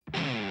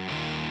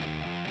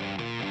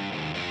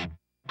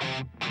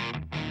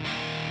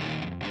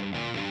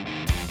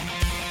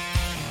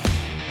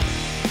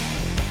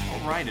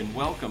right, and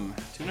welcome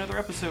to another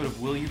episode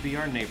of Will You Be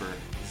Our Neighbor?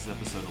 This is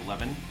episode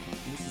 11,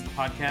 and this is the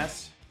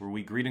podcast where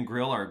we greet and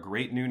grill our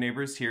great new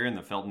neighbors here in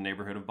the Felton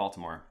neighborhood of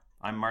Baltimore.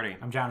 I'm Marty.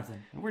 I'm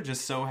Jonathan. And we're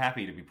just so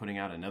happy to be putting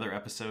out another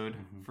episode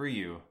for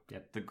you.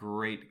 Yep. The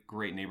great,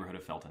 great neighborhood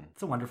of Felton.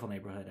 It's a wonderful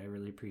neighborhood. I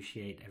really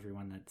appreciate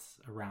everyone that's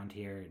around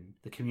here and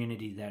the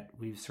community that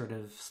we've sort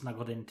of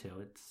snuggled into.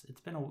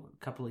 It's been a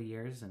couple of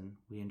years and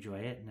we enjoy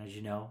it. And as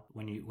you know,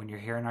 when you're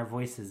hearing our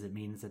voices, it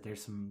means that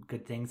there's some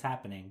good things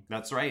happening.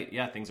 That's right.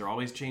 Yeah, things are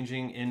always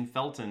changing in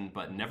Felton,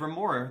 but never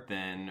more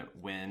than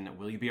when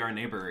Will You Be Our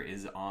Neighbor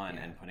is on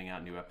and putting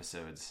out new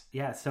episodes.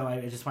 Yeah, so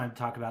I just wanted to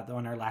talk about,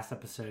 on our last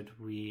episode,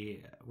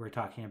 we're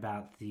talking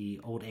about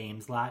the old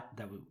Ames lot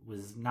that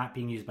was not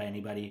being used by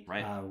anybody.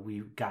 Right.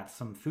 We got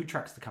some food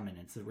trucks to come in.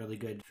 It's a really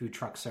good food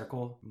truck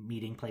circle,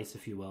 meeting place,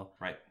 if you will.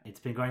 Right. It's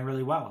been going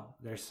really well.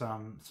 There's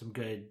some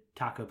good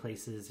taco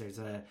places.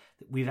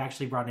 We've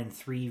actually brought in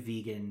 3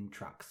 vegan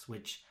trucks,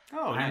 which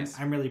nice.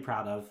 I'm really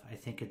proud of. I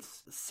think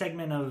it's a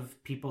segment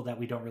of people that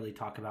we don't really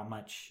talk about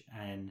much,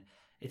 and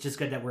it's just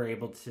good that we're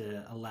able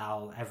to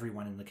allow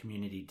everyone in the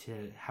community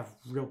to have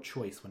real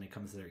choice when it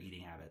comes to their eating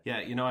habit. Yeah,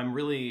 I'm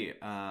really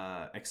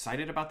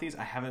excited about these.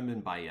 I haven't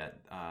been by yet.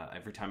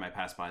 Every time I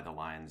pass by, the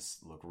lines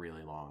look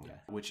really long,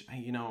 which,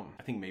 I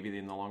think maybe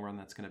in the long run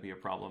that's going to be a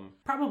problem.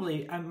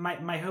 Probably.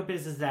 My hope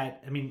is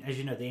that, as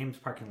you know, the Ames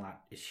parking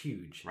lot is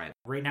huge. Right.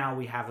 Right now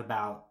we have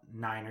about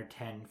 9 or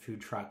 10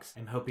 food trucks.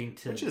 I'm hoping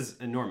to... Which is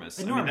enormous.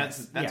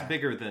 That's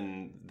bigger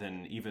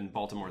than even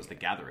Baltimore's The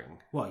Gathering.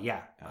 Well,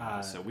 yeah.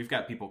 So we've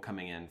got people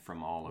coming in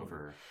from all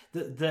over.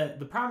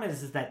 The problem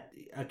is that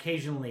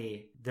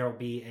occasionally there'll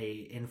be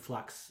a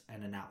influx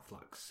and an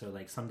outflux. So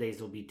like some days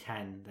there'll be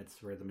 10,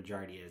 that's where the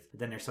majority is. But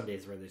then there's some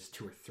days where there's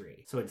 2 or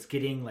 3. So it's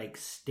getting like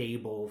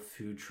stable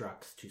food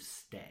trucks to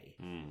stay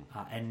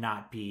and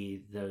not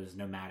be those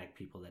nomadic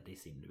people that they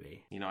seem to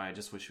be. I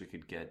just wish we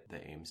could get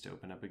the Ames to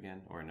open up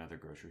again, or another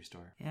grocery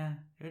store. Yeah,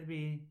 it'd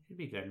be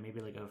good.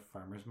 Maybe like a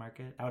farmer's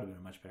market. That would have been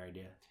a much better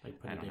idea. Like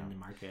put it in the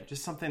market.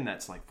 Just something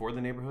that's like for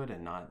the neighborhood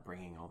and not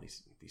bringing all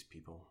these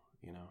people,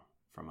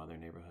 from other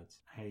neighborhoods.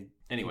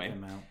 Anyway,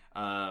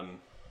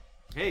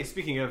 hey,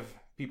 speaking of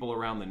people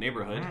around the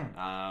neighborhood,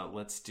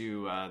 let's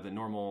do the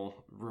normal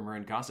rumor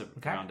and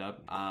gossip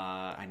roundup.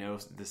 I know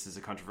this is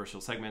a controversial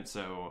segment,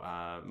 so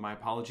my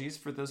apologies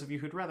for those of you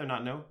who'd rather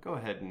not know. Go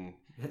ahead and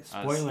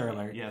spoiler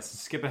alert. Yes,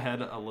 skip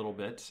ahead a little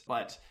bit,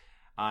 but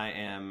I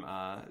am,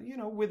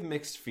 with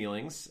mixed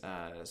feelings,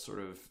 sort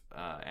of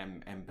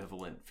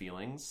ambivalent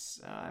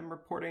feelings. I'm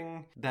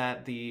reporting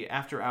that the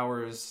After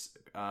Hours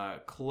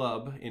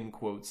club, in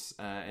quotes,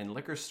 and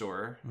liquor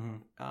store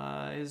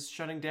is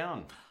shutting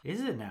down.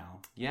 Is it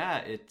now? Yeah,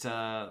 it.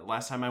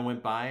 Last time I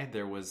went by,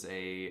 there was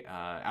a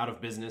out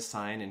of business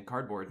sign in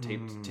cardboard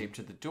taped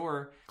to the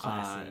door.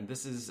 And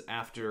this is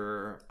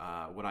after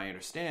what I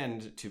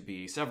understand to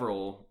be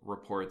several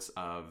reports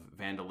of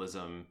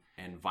vandalism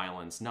and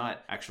violence,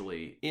 not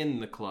actually in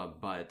the club,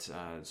 but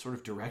sort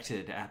of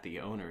directed at the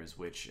owners,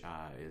 which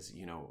is,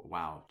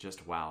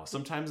 just wow.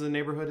 Sometimes the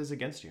neighborhood is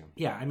against you.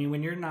 Yeah,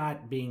 when you're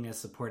not being as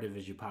supportive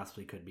as you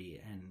possibly could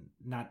be, and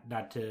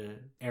not to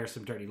air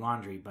some dirty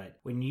laundry, but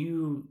when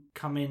you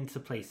come into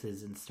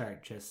places and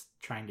start just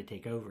trying to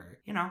take over,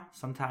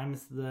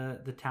 sometimes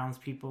the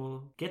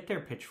townspeople get their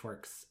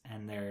pitchforks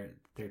and their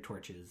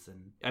torches.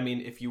 And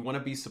if you want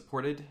to be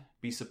supported,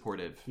 be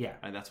supportive. Yeah.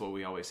 And that's what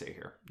we always say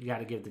here. You got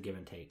to give the give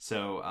and take.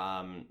 So,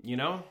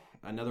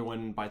 another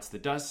one bites the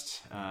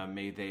dust.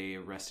 May they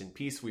rest in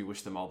peace. We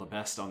wish them all the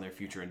best on their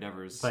future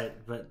endeavors. But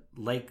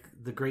like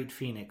the great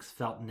phoenix,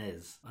 Felton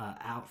is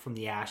out from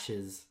the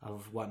ashes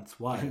of once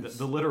was.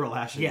 the literal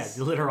ashes. Yeah,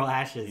 the literal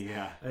ashes.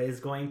 Yeah. Is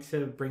going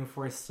to bring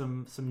forth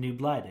some new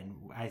blood. And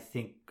I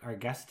think our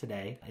guest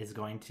today is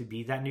going to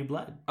be that new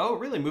blood. Oh,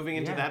 really? Moving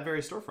into that very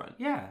storefront?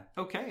 Yeah.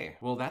 Okay.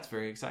 Well, that's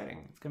very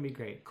exciting. It's going to be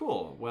great.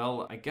 Cool.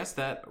 Well, I guess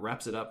that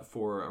wraps it up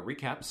for a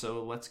recap.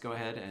 So let's go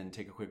ahead and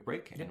take a quick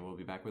break, and we'll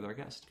be back with our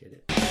guest. Get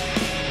it.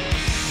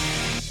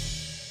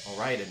 All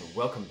right, and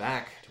welcome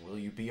back to Will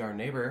You Be Our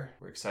Neighbor?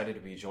 We're excited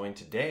to be joined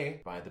today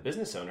by the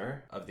business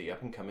owner of the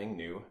up-and-coming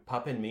new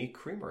Pup and Me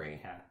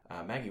Creamery.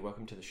 Yeah. Maggie,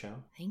 welcome to the show.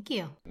 Thank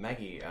you.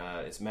 Maggie,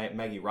 it's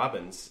Maggie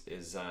Robbins.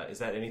 Is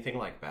that anything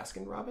like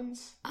Baskin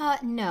Robbins?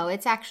 No,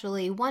 it's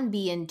actually 1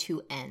 B and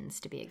 2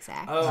 N's to be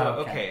exact.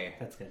 Oh, okay.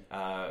 That's good.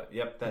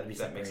 Yep,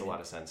 that makes a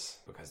lot of sense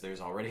because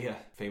there's already a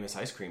famous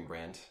ice cream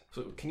brand.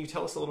 So can you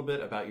tell us a little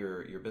bit about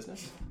your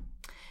business?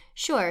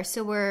 Sure.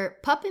 So we're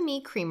Pup and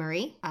Me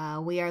Creamery.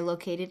 We are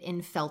located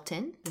in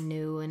Felton, the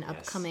new and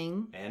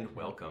upcoming. And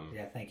welcome.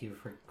 Yeah, thank you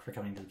for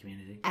coming to the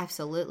community.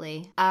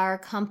 Absolutely. Our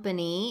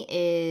company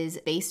is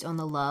based on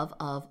the love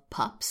of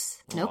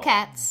pups. No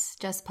cats,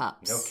 just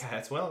pups. No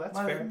cats. Well, that's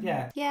fair.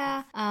 Yeah.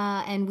 Yeah.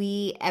 And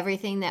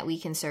everything that we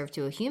can serve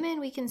to a human,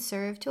 we can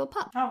serve to a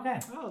pup. Oh,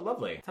 okay. Oh,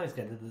 lovely. It's always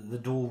good. The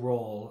dual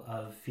role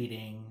of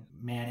feeding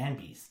man and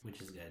beast, which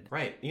is good.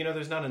 Right.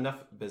 There's not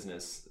enough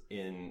business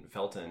in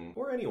Felton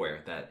or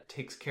anywhere that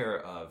takes care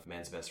of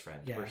man's best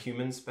friend or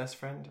human's best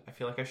friend. I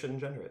feel like I shouldn't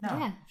gender it. No.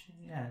 Yeah.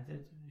 Yeah.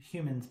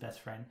 human's best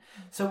friend.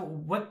 So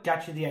what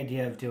got you the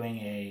idea of doing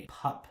a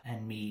Pup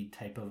and Me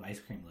type of ice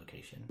cream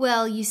location?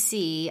 Well, you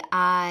see,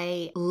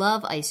 I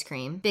love ice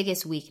cream.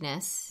 Biggest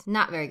weakness,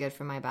 not very good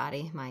for my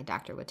body, my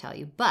doctor would tell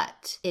you,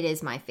 but it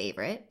is my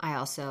favorite.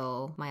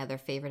 My other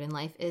favorite in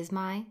life is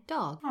my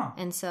dog. Huh.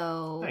 And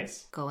so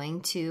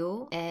going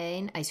to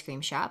an ice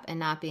cream shop and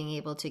not being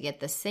able to get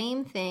the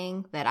same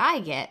thing that I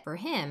get for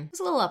him was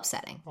a little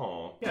upsetting.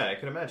 Oh, yeah, I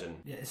could imagine.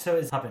 Yeah, so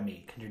is Pup and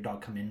Me. Can your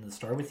dog come into the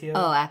store with you?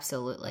 Oh,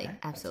 absolutely. Okay,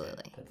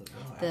 Absolutely.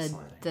 That's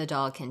The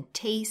dog can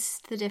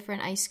taste the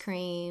different ice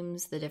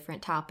creams, the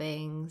different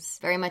toppings.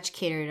 Very much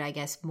catered, I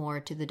guess, more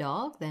to the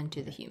dog than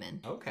to the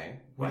human. Okay.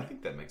 Well, I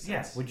think that makes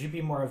sense. Yeah. Would you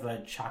be more of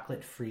a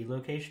chocolate-free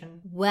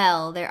location?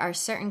 Well, there are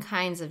certain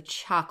kinds of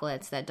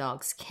chocolates that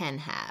dogs can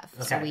have.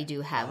 Okay. So we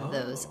do have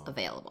those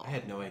available. I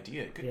had no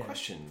idea. Good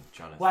question,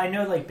 Jonathan. Well, I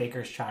know like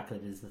Baker's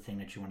chocolate is the thing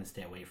that you want to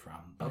stay away from.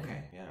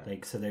 Okay, yeah.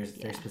 Like so there's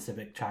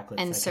specific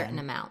chocolates And that certain can...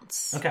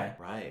 amounts. Okay.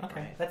 Right.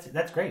 Okay.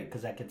 That's great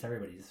because that gets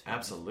everybody's.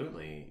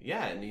 Absolutely.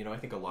 Yeah, and I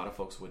think a lot of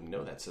folks wouldn't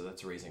know that, so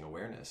that's raising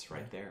awareness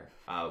right there.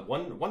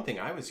 One thing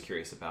I was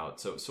curious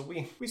about, so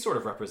we sort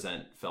of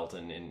represent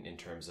Felton in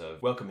terms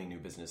of welcoming new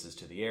businesses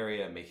to the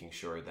area, making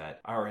sure that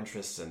our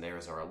interests and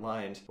theirs are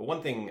aligned. But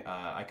one thing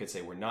I could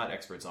say we're not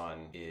experts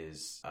on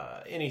is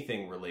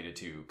anything related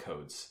to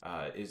codes.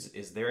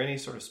 Is there any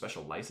sort of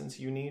special license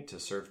you need to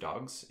serve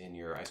dogs in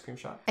your ice cream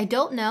shop? I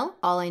don't know.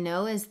 All I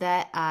know is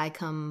that I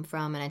come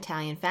from an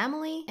Italian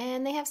family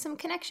and they have some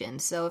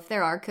connections. So if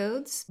there are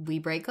codes, we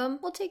break them,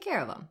 we'll take care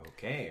of them.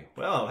 Okay.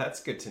 Well,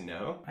 that's good to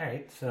know. All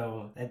right.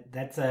 So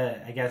that's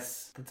I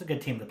guess that's a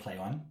good team to play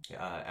on.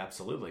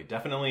 Absolutely.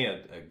 Definitely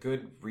a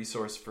good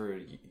resource for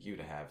you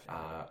to have.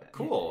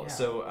 Cool. Yeah.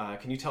 So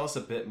can you tell us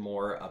a bit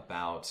more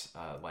about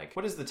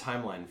what is the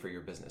timeline for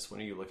your business? When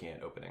are you looking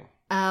at opening?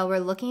 We're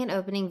looking at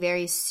opening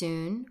very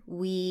soon.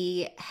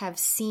 We have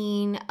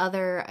seen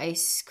other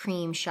ice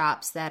cream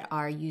shops that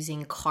are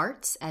using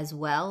carts as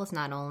well. It's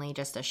not only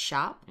just a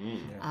shop.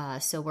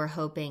 So we're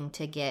hoping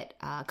to get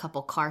a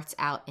couple carts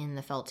out in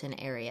the Felton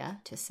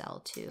area to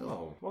sell to.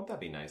 Oh, won't that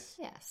be nice?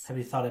 Yes. Have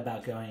you thought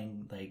about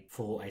going like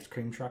full ice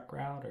cream truck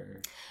route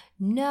or?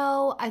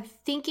 No, I'm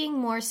thinking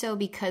more so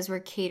because we're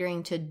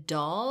catering to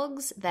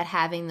dogs that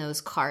having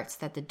those carts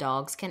that the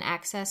dogs can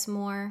access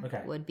more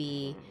would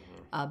be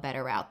a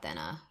better route than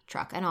a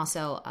truck. And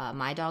also,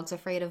 my dog's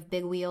afraid of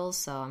big wheels,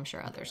 so I'm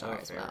sure others are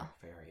as well.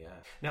 Fair, yeah.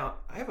 Now,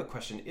 I have a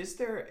question. Is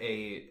there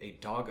a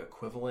dog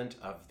equivalent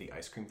of the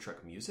ice cream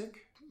truck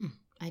music?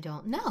 I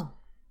don't know.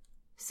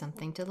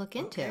 Something to look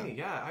into. Okay,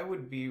 yeah, I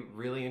would be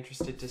really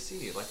interested to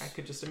see. I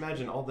could just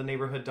imagine all the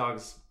neighborhood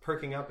dogs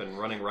perking up and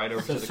running right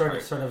over to the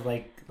cart. Sort of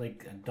like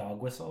a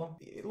dog whistle?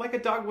 Like a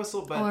dog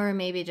whistle, but... Or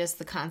maybe just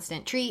the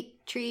constant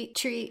treat, treat,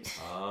 treat.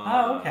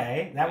 Oh,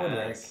 okay. That would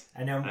work.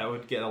 I know. I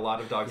would get a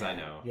lot of dogs I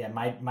know. Yeah,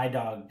 my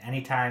dog,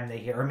 anytime they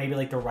hear, or maybe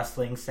like the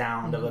rustling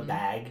sound of a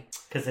bag,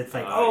 because it's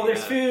like,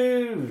 there's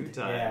food!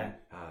 Time. Yeah.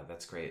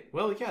 That's great.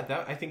 Well,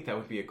 yeah, I think that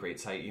would be a great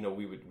site.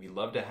 We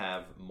love to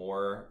have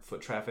more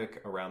foot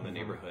traffic around the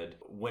neighborhood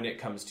when it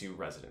comes to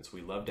residents.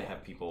 We love to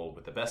have people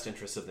with the best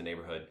interests of the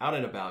neighborhood out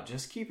and about,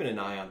 just keeping an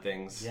eye on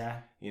things. Yeah.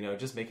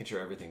 Just making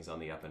sure everything's on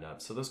the up and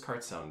up. So those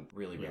carts sound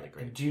really, really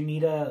great. Do you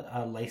need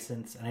a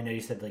license? And I know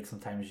you said like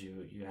sometimes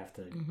you have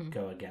to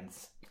go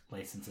against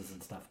licenses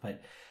and stuff,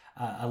 but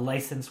a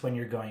license when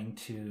you're going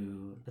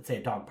to, let's say,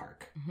 a dog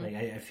park. Like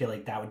I feel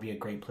like that would be a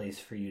great place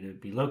for you to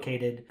be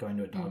located, going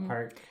to a dog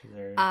park.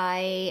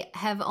 I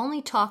have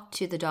only talked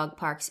to the dog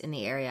parks in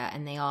the area,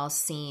 and they all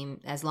seem,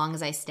 as long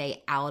as I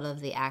stay out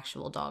of the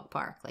actual dog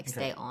park,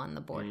 stay on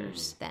the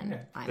borders, then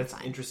I'm That's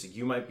fine. interesting.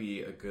 You might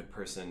be a good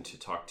person to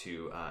talk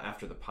to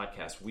after the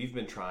podcast. We've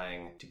been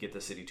trying to get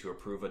the city to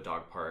approve a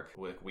dog park.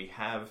 We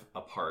have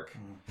a park.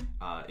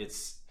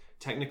 It's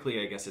technically,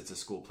 I guess it's a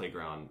school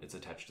playground. It's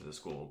attached to the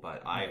school.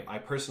 But I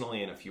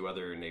personally and a few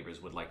other neighbors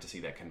would like to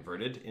see that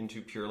converted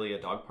into purely a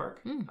dog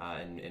park.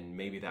 And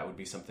maybe that would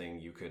be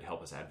something you could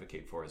help us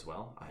advocate for as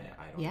well.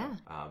 I don't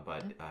know.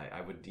 But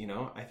I would,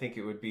 I think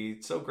it would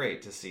be so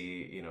great to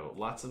see,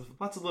 lots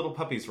of little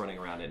puppies running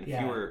around it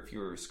and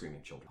fewer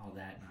screaming children. All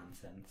that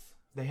nonsense.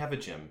 They have a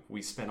gym.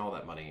 We spent all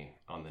that money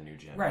on the new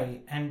gym.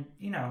 Right. And,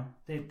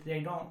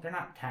 they're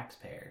not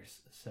taxpayers.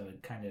 So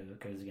it kind of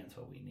goes against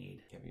what we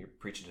need. Yeah, you're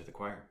preaching to the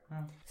choir.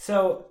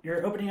 So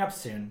you're opening up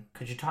soon.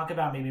 Could you talk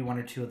about maybe one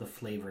or two of the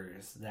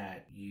flavors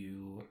that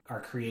you are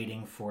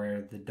creating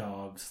for the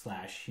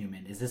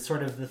dog/human? Is this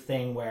sort of the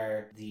thing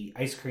where the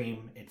ice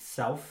cream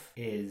itself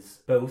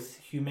is both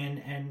human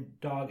and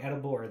dog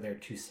edible, or are there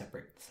two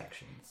separate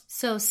sections?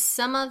 So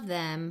some of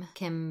them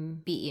can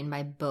be eaten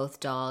by both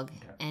dog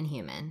and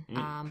human.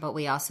 But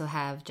we also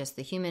have just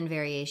the human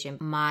variation.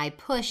 My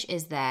push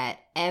is that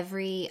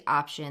every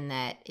option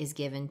that is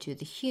given to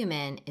the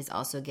human is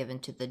also given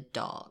to the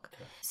dog.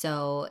 Okay.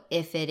 So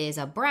if it is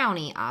a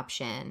brownie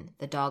option,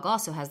 the dog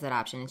also has that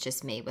option. It's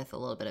just made with a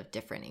little bit of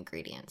different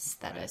ingredients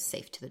that is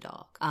safe to the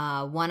dog.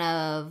 One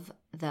of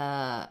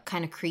the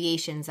kind of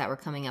creations that we're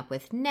coming up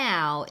with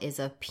now is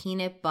a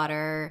peanut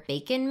butter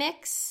bacon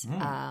mix.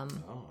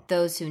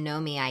 Those who know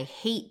me, I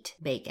hate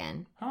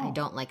bacon. I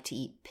don't like to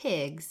eat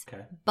pigs.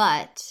 Okay.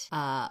 But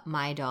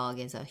my dog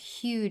is a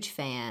huge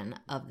fan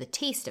of the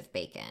taste of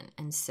bacon.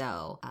 And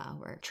so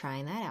we're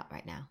trying that out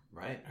right now.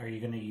 Right. Are you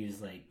going to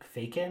use like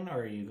Fakin, or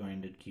are you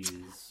going to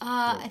use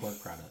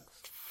pork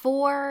products?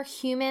 For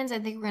humans, I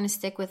think we're going to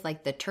stick with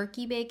like the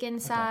turkey bacon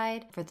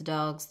side. For the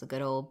dogs, the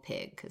good old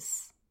pig,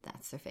 because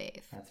that's their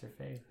fave. That's their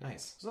fave.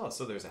 Nice.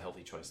 So there's a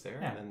healthy choice there,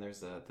 and then there's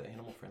the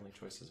animal-friendly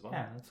choice as well.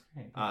 Yeah, that's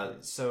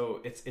great.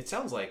 So it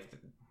sounds like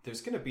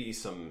there's going to be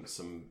some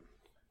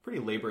pretty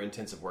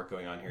labor-intensive work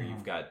going on here.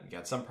 You've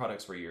got some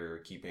products where you're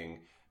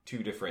keeping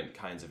 2 different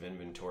kinds of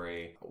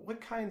inventory.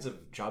 What kinds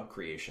of job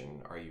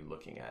creation are you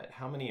looking at?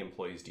 How many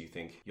employees do you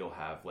think you'll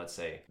have, let's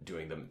say,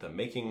 doing the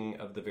making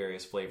of the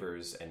various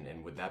flavors,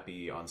 and would that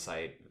be on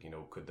site?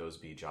 Could those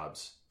be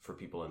jobs for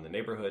people in the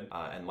neighborhood?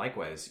 And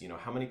likewise,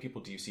 how many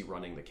people do you see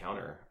running the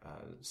counter,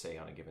 say,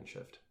 on a given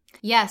shift?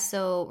 Yeah,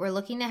 so we're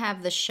looking to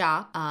have the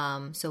shop.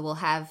 So we'll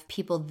have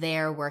people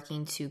there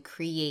working to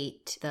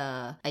create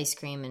the ice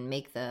cream and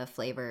make the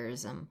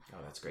flavors. Oh,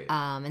 that's great.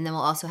 And then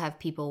we'll also have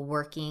people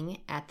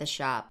working at the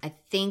shop. I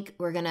think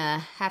we're going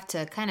to have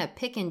to kind of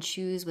pick and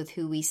choose with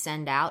who we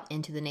send out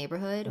into the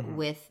neighborhood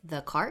with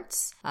the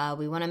carts.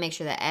 We want to make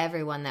sure that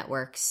everyone that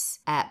works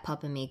at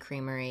Pup and Me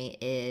Creamery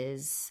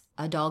is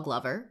a dog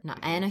lover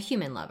and a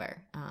human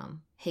lover.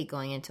 Hate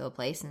going into a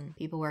place and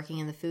people working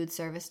in the food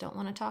service don't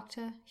want to talk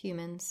to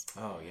humans.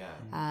 Oh,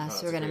 yeah.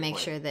 So we're going to make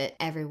sure that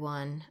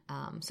everyone,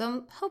 so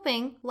I'm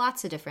hoping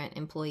lots of different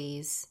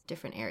employees,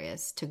 different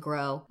areas to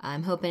grow.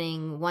 I'm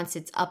hoping once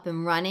it's up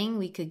and running,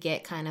 we could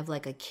get kind of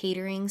like a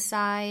catering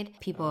side.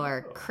 People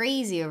are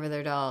crazy over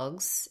their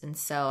dogs. And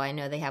so I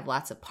know they have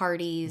lots of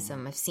parties.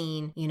 I've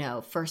seen,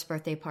 first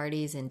birthday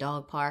parties in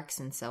dog parks.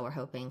 And so we're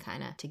hoping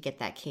kind of to get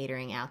that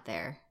catering out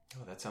there.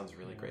 Oh, that sounds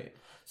really great.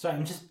 So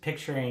I'm just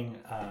picturing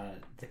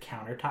the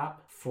countertop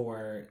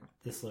for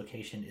this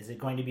location. Is it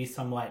going to be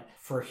somewhat,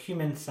 for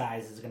human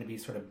size, is it going to be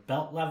sort of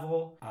belt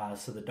level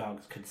so the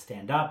dogs could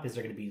stand up? Is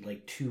there going to be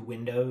like 2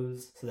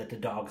 windows so that the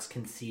dogs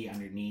can see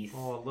underneath?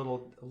 Oh,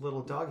 a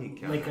little doggy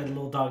counter. Like a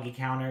little doggy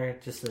counter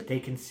just so that they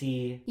can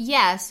see.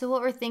 Yeah, so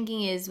what we're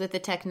thinking is with the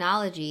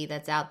technology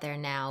that's out there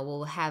now,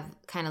 we'll have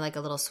kind of like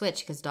a little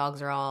switch because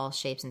dogs are all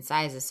shapes and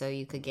sizes. So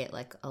you could get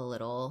like a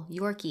little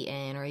Yorkie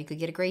in, or you could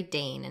get a Great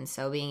Dane. And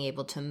so being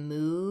able to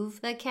move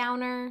the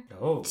counter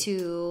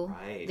to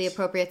the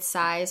appropriate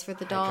size for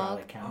the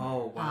dog.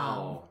 Oh,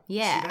 wow.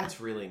 Yeah. See, that's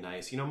really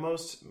nice.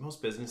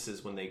 Most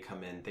businesses, when they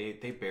come in,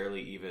 they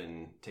barely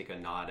even take a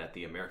nod at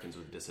the Americans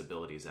with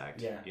Disabilities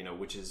Act,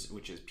 which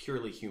is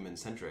purely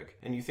human-centric.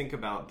 And you think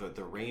about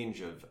the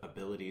range of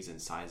abilities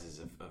and sizes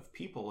of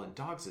people, and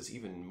dogs is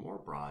even more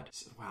broad.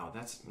 So, wow,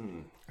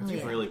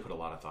 you've really put a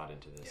lot of thought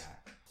into this.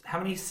 Yeah. How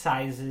many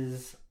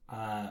sizes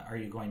are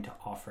you going to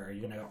offer? Are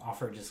you going to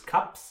offer just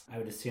cups? I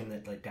would assume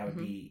that that would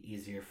be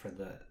easier for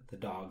the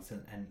dogs,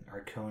 and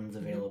are cones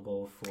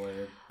available for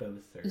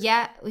both? Or?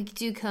 Yeah, we could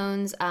do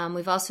cones.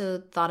 We've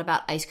also thought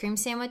about ice cream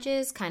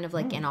sandwiches, kind of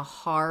like in a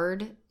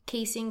hard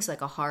casing, so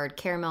like a hard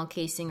caramel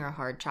casing or a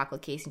hard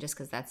chocolate casing, just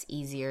because that's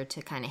easier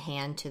to kind of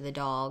hand to the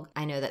dog.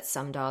 I know that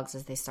some dogs,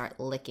 as they start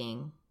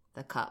licking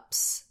the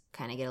cups,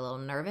 kind of get a little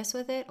nervous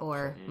with it,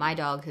 or my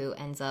dog who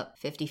ends up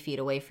 50 feet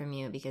away from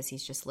you because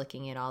he's just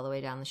licking it all the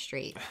way down the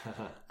street.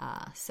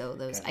 So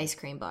those ice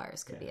cream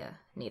bars could be a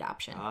neat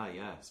option.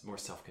 Yeah, it's more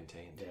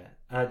self-contained.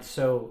 Yeah.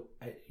 So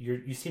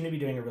you seem to be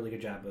doing a really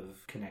good job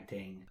of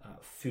connecting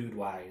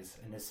food-wise,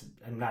 and this,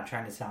 I'm not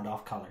trying to sound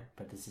off color,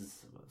 but this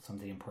is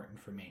something important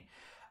for me.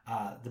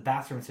 The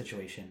bathroom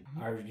situation.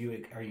 Are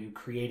you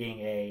creating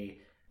a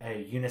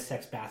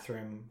unisex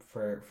bathroom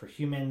for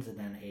humans and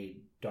then a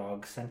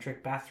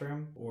dog-centric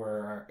bathroom,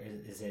 or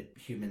is it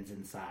humans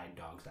inside,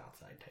 dogs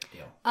outside type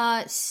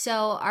deal?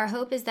 So our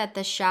hope is that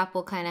the shop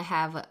will kind of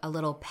have a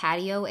little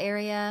patio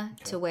area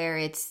to where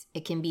it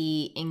can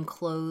be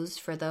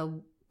enclosed for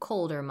the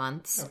colder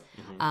months,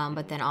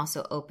 but then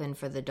also open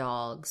for the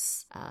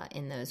dogs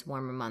in those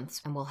warmer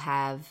months. And we'll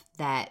have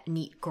that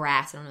neat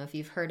grass. I don't know if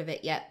you've heard of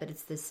it yet, but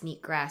it's this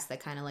neat grass that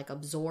kind of like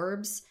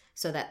absorbs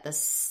so that the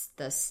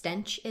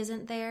stench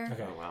isn't there.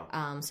 Okay,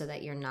 wow. So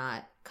that you're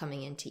not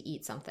coming in to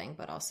eat something,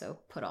 but also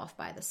put off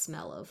by the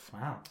smell of.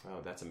 Wow.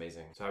 Oh, that's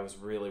amazing. So I was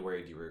really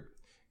worried you were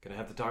going to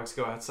have the dogs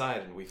go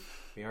outside, and we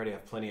already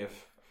have plenty of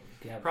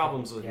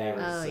problems with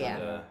neighbors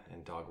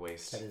and dog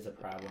waste. That is a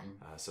problem.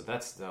 So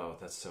that's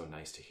so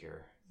nice to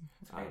hear.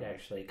 Right,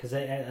 actually, because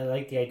I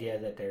like the idea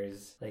that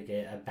there's like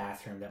a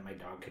bathroom that my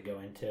dog could go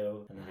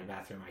into, and then a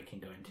bathroom I can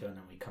go into, and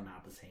then we come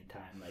out at the same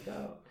time.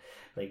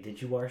 Like,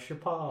 did you wash your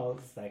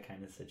paws? That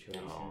kind of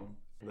situation. Oh.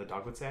 The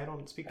dog would say, "I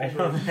don't speak English."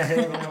 I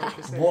don't know what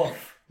you're saying.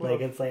 Woof. Like,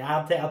 it's like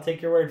I'll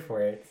take your word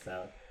for it.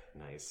 So.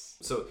 Nice.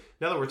 So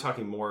now that we're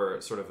talking more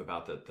sort of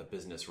about the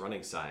business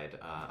running side,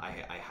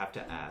 I have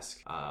to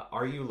ask,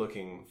 are you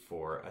looking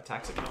for a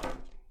tax accountant?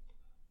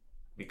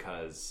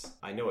 Because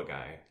I know a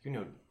guy, you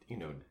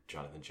know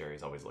Jonathan,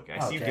 Jerry's always looking.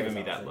 I see you giving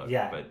me that look,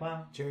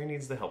 but Jerry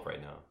needs the help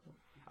right now.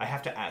 I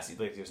have to ask you,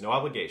 like, there's no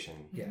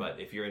obligation, Yeah. but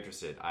if you're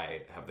interested,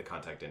 I have the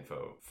contact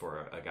info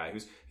for a guy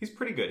he's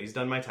pretty good. He's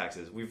done my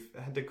taxes. We've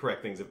had to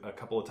correct things a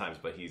couple of times,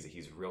 but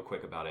he's real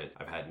quick about it.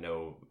 I've had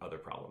no other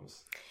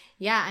problems.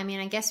 Yeah, I mean,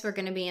 I guess we're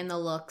going to be in the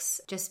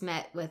looks. Just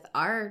met with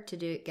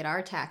get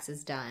our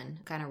taxes done.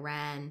 Kind of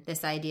ran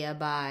this idea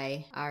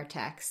by our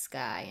tax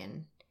guy,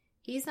 and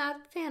he's not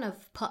a fan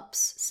of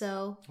pups,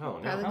 so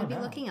probably going to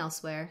be looking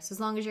elsewhere. So as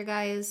long as your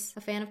guy is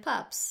a fan of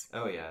pups.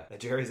 Oh, yeah.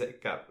 Jerry's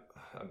got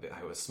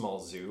a small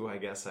zoo, I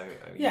guess.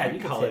 You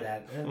could say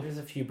that. There's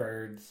a few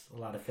birds, a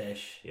lot of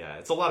fish. Yeah,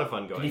 it's a lot of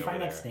fun going over there. Did you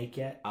find that snake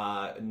yet?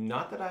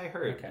 Not that I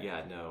heard. Okay.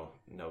 Yeah, no.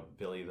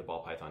 Billy the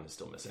ball python is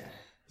still missing. Yeah.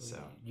 So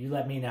you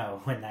let me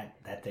know when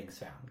that thing's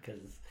found,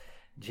 because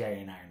Jerry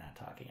and I are not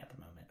talking at the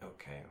moment.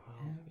 Okay,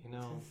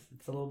 well,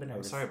 it's a little bit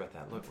nervous. I'm sorry about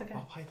that. Look, the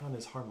ball python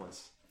is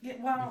harmless. Yeah,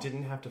 well, you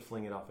didn't have to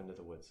fling it off into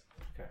the woods.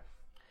 Okay.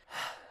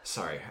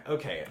 Sorry.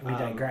 Okay. We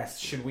digress.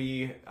 Should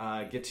we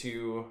get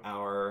to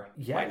our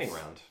lightning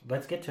round?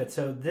 Let's get to it.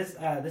 So this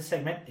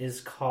segment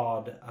is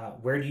called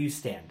Where Do You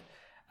Stand?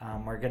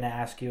 We're going to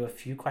ask you a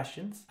few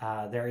questions.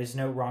 There is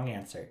no wrong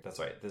answer. That's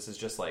right. This is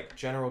just like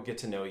general get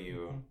to know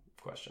you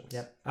questions.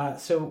 Yep.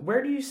 So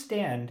where do you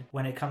stand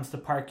when it comes to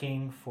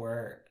parking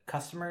for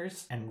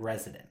customers and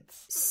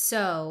residents?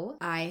 So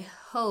I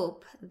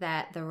hope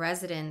that the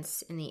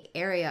residents in the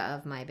area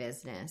of my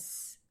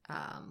business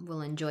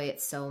will enjoy it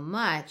so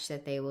much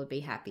that they will be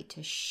happy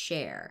to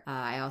share.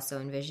 I also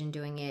envision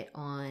doing it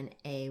on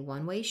a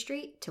one-way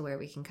street to where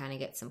we can kind of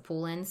get some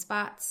pull-in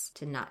spots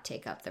to not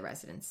take up the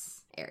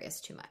residents'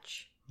 areas too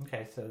much.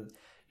 Okay, so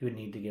you would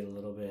need to get a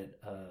little bit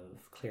of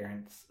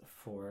clearance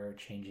for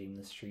changing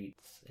the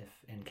streets if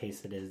in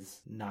case it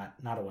is not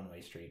a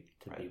one-way street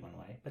to be one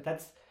way. But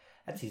that's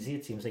easy.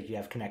 It seems like you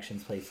have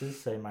connections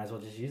places, so you might as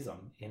well just use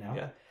them,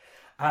 Yeah.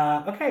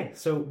 Okay,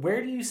 so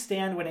where do you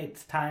stand when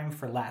it's time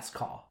for last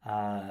call?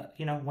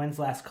 When's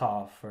last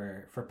call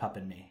for Pup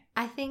and me?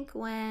 I think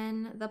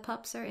when the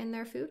pups are in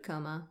their food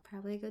coma,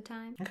 probably a good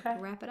time to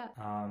wrap it up.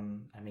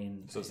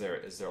 So is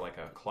there like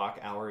a clock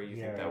hour you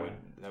think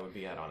that would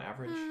be at on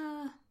average?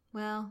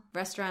 Well,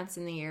 restaurants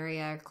in the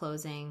area are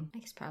closing, I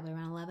guess probably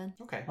around 11.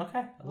 Okay,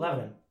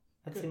 11.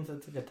 That seems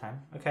that's a good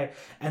time. Okay,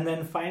 and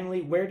then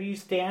finally, where do you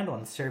stand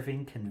on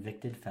serving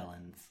convicted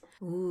felons?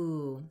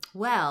 Ooh,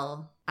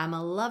 well, I'm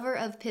a lover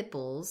of pit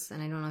bulls,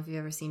 and I don't know if you've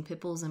ever seen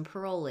pit bulls and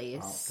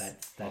parolees. Oh,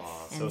 that's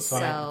it's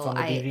on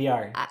the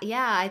DVR.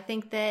 I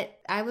think that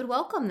I would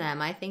welcome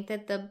them. I think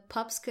that the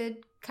pups could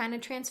kind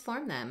of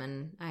transform them,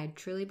 and I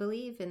truly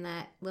believe in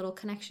that little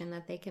connection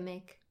that they can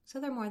make. So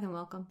they're more than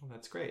welcome. Well,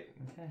 that's great.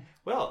 Okay.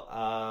 Well,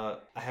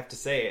 I have to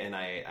say, and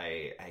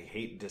I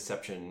hate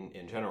deception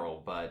in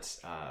general, but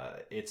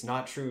it's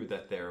not true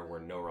that there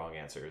were no wrong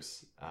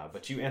answers.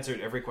 But you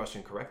answered every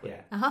question correctly.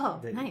 Yeah. Oh,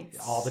 nice.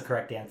 All the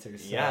correct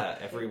answers. So. Yeah,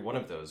 every one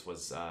of those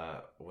was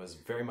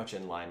very much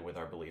in line with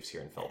our beliefs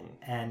here in Felton.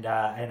 And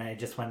I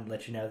just wanted to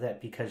let you know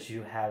that because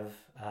you have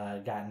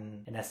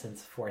gotten, in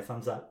essence, 4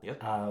 thumbs up,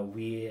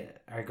 we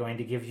are going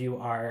to give you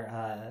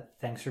our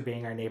thanks for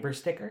being our neighbor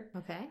sticker.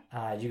 Okay.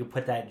 You can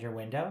put that in your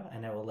window,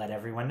 and it will let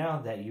everyone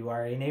know that you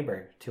are a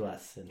neighbor to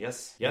us. And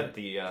yes. Yeah,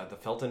 the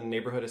Felton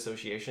Neighborhood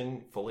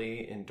Association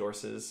fully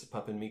endorses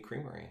Pup and Me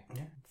Creamery.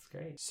 Yeah, it's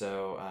great.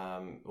 So,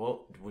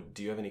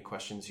 do you have any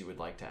questions you would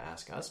like to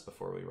ask us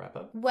before we wrap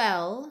up?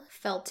 Well,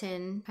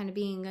 Felton kind of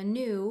being a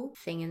new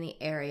thing in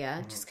the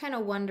area, just kind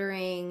of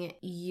wondering,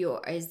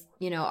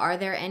 are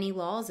there any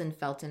laws in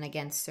Felton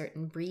against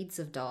certain breeds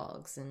of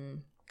dogs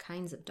and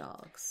kinds of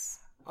dogs?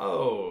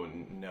 Oh,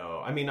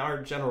 no. I mean,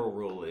 our general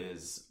rule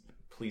is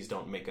please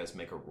don't make us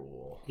make a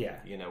rule. Yeah.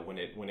 When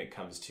it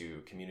comes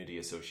to community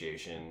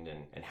association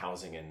and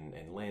housing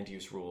and land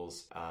use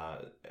rules,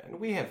 and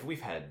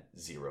we've had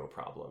zero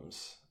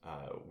problems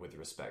with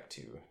respect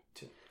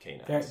to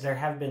canines. There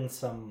have been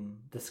some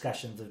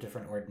discussions of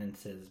different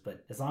ordinances,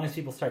 but as long as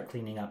people start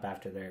cleaning up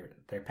after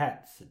their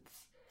pets,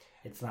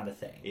 it's not a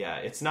thing. Yeah,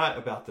 it's not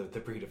about the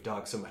breed of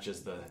dog so much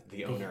as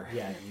the owner.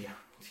 Yeah.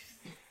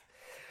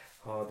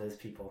 Oh, those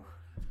people.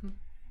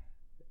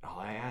 All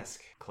I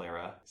ask,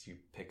 Clara, is you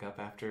pick up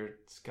after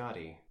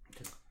Scotty.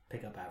 Just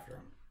pick up after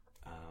him.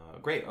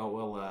 Great. Oh,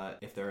 well,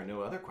 if there are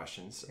no other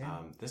questions,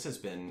 this has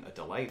been a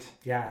delight.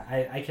 Yeah,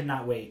 I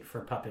cannot wait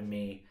for Pup and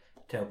Me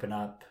to open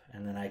up,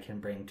 and then I can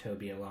bring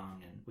Toby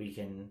along, and we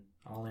can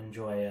all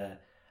enjoy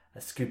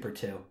a scoop or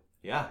two.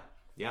 Yeah,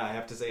 I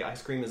have to say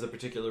ice cream is a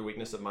particular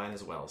weakness of mine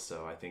as well,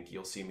 so I think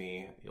you'll see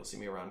me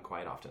around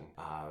quite often.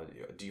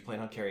 Do you plan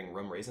on carrying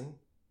rum raisin?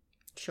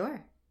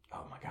 Sure.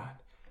 Oh my God.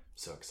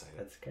 So excited.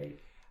 That's great.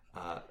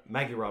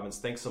 Maggie Robbins,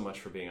 thanks so much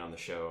for being on the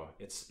show.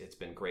 It's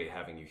been great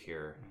having you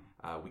here.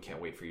 We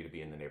can't wait for you to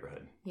be in the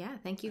neighborhood. Yeah,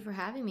 thank you for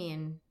having me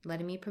and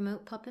letting me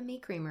promote Pup and Me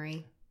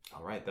Creamery.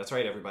 All right, that's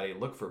right, everybody.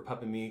 Look for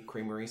Pup and Me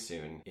Creamery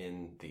soon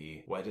in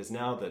what is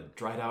now the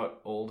dried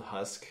out old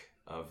husk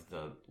of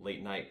the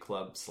late night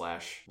club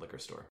 / liquor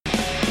store.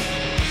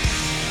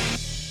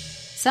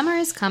 Summer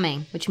is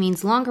coming, which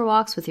means longer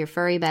walks with your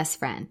furry best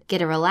friend.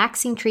 Get a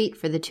relaxing treat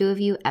for the two of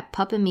you at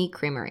Pup and Me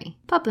Creamery.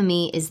 Pup and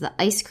Me is the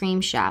ice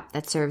cream shop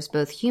that serves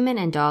both human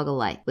and dog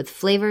alike, with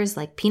flavors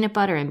like peanut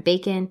butter and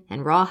bacon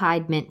and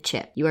rawhide mint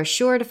chip. You are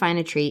sure to find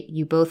a treat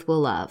you both will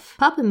love.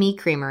 Pup and Me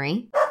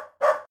Creamery.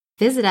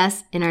 Visit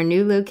us in our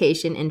new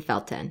location in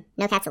Felton.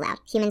 No cats allowed.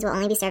 Humans will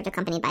only be served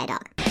accompanied by a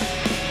dog.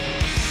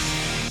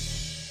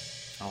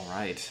 All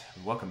right.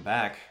 Welcome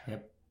back.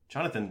 Yep.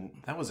 Jonathan,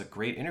 that was a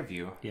great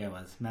interview. Yeah, it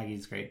was.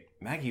 Maggie's great.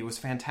 Maggie was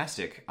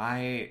fantastic.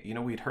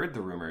 We'd heard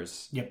the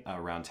rumors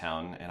around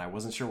town, and I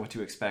wasn't sure what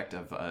to expect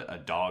of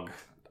a dog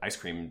ice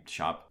cream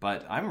shop,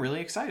 but I'm really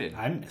excited.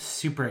 I'm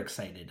super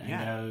excited.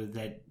 Yeah. I know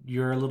that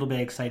you're a little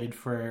bit excited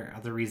for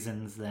other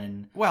reasons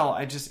than... Well,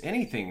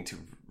 anything to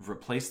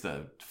replace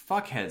the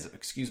fuckheads,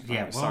 excuse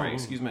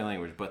my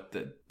language, but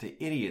the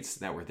idiots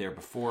that were there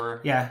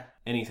before. Yeah.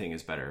 Anything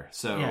is better.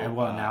 So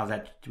now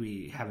that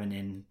we have an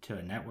in to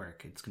a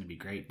network, it's going to be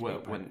great.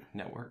 What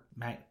network?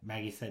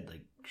 Maggie said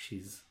like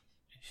she's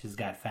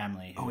got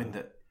family. Oh,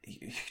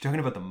 you're talking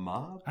about the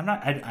mob? I'm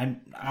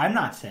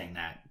not saying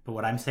that. But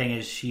what I'm saying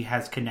is she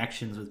has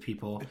connections with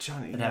people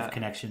that have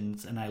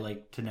connections, and I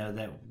like to know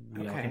that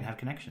we all can have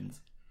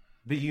connections.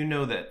 But you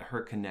know that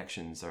her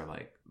connections are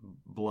like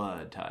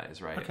blood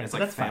ties, right? Okay, it's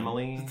like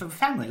family. It's a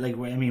family. Like,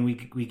 I mean,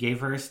 we gave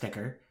her a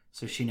sticker.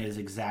 So she knows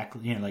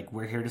exactly, like,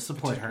 we're here to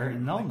support her,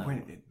 and they'll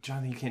know.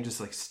 Jonathan, you can't just,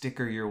 like,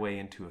 sticker your way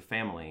into a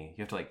family.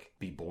 You have to, like,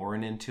 be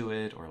born into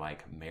it or,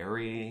 like,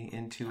 marry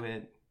into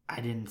it. I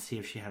didn't see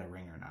if she had a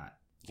ring or not.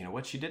 You know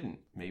what? She didn't.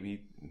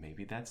 Maybe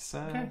that's...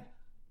 Okay.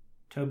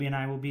 Toby and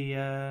I will be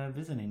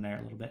visiting there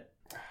a little bit.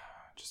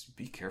 Just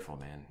be careful,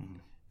 man. Mm-hmm.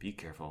 Be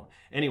careful.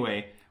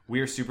 Anyway,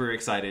 we're super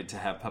excited to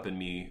have Pup and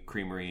Me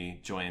Creamery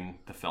join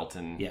the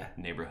Felton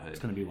neighborhood. It's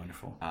going to be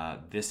wonderful.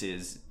 This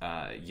is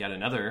yet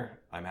another,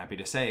 I'm happy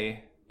to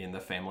say, in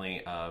the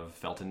family of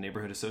Felton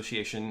Neighborhood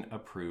Association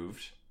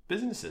approved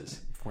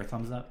businesses. 4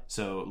 thumbs up.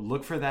 So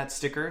look for that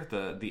sticker,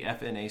 the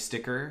FNA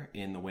sticker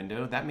in the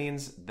window. That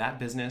means that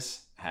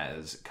business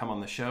has come on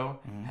the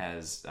show,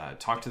 has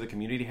talked to the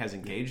community, has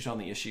engaged on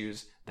the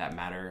issues that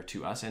matter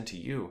to us and to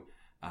you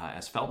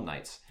as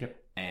Feltonites. Yep.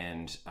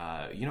 And,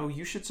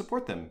 you should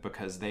support them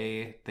because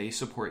they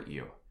support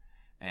you.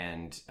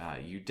 And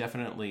you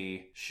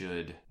definitely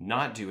should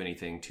not do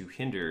anything to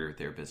hinder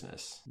their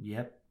business.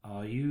 Yep.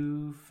 All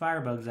you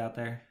firebugs out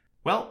there.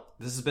 Well,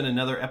 this has been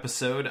another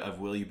episode of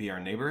Will You Be Our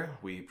Neighbor?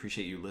 We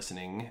appreciate you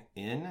listening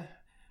in.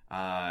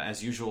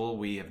 As usual,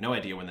 we have no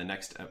idea when the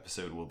next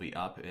episode will be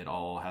up. It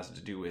all has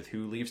to do with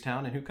who leaves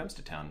town and who comes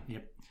to town.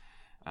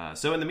 Yep.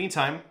 So in the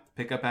meantime,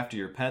 pick up after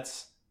your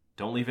pets.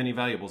 Don't leave any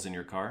valuables in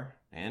your car.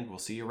 And we'll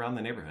see you around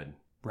the neighborhood.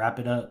 Wrap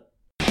it up.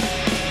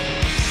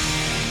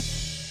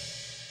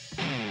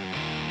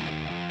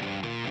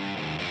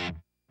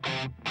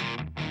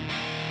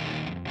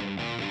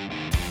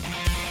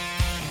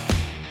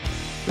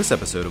 This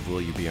episode of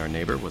Will You Be Our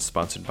Neighbor was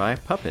sponsored by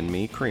Pup and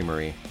Me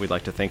Creamery. We'd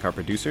like to thank our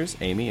producers,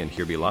 Amy and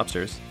Here Be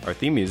Lobsters. Our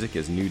theme music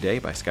is New Day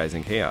by Skies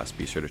and Chaos.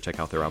 Be sure to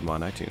check out their album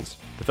on iTunes.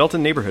 The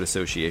Felton Neighborhood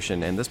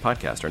Association and this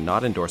podcast are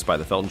not endorsed by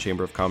the Felton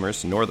Chamber of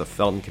Commerce nor the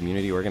Felton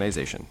Community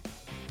Organization.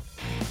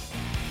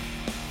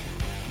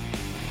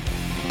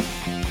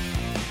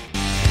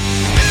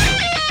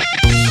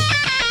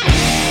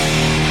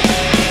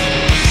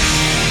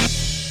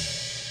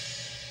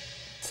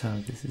 So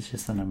this is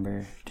just a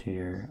number to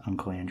your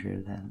Uncle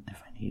Andrew that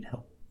if I need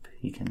help,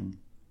 he can...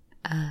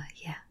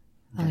 Yeah.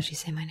 As long as you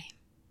say my name.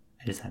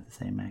 I just have to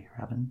say Maggie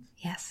Robbins?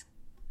 Yes.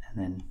 And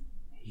then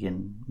he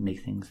can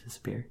make things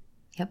disappear?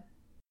 Yep.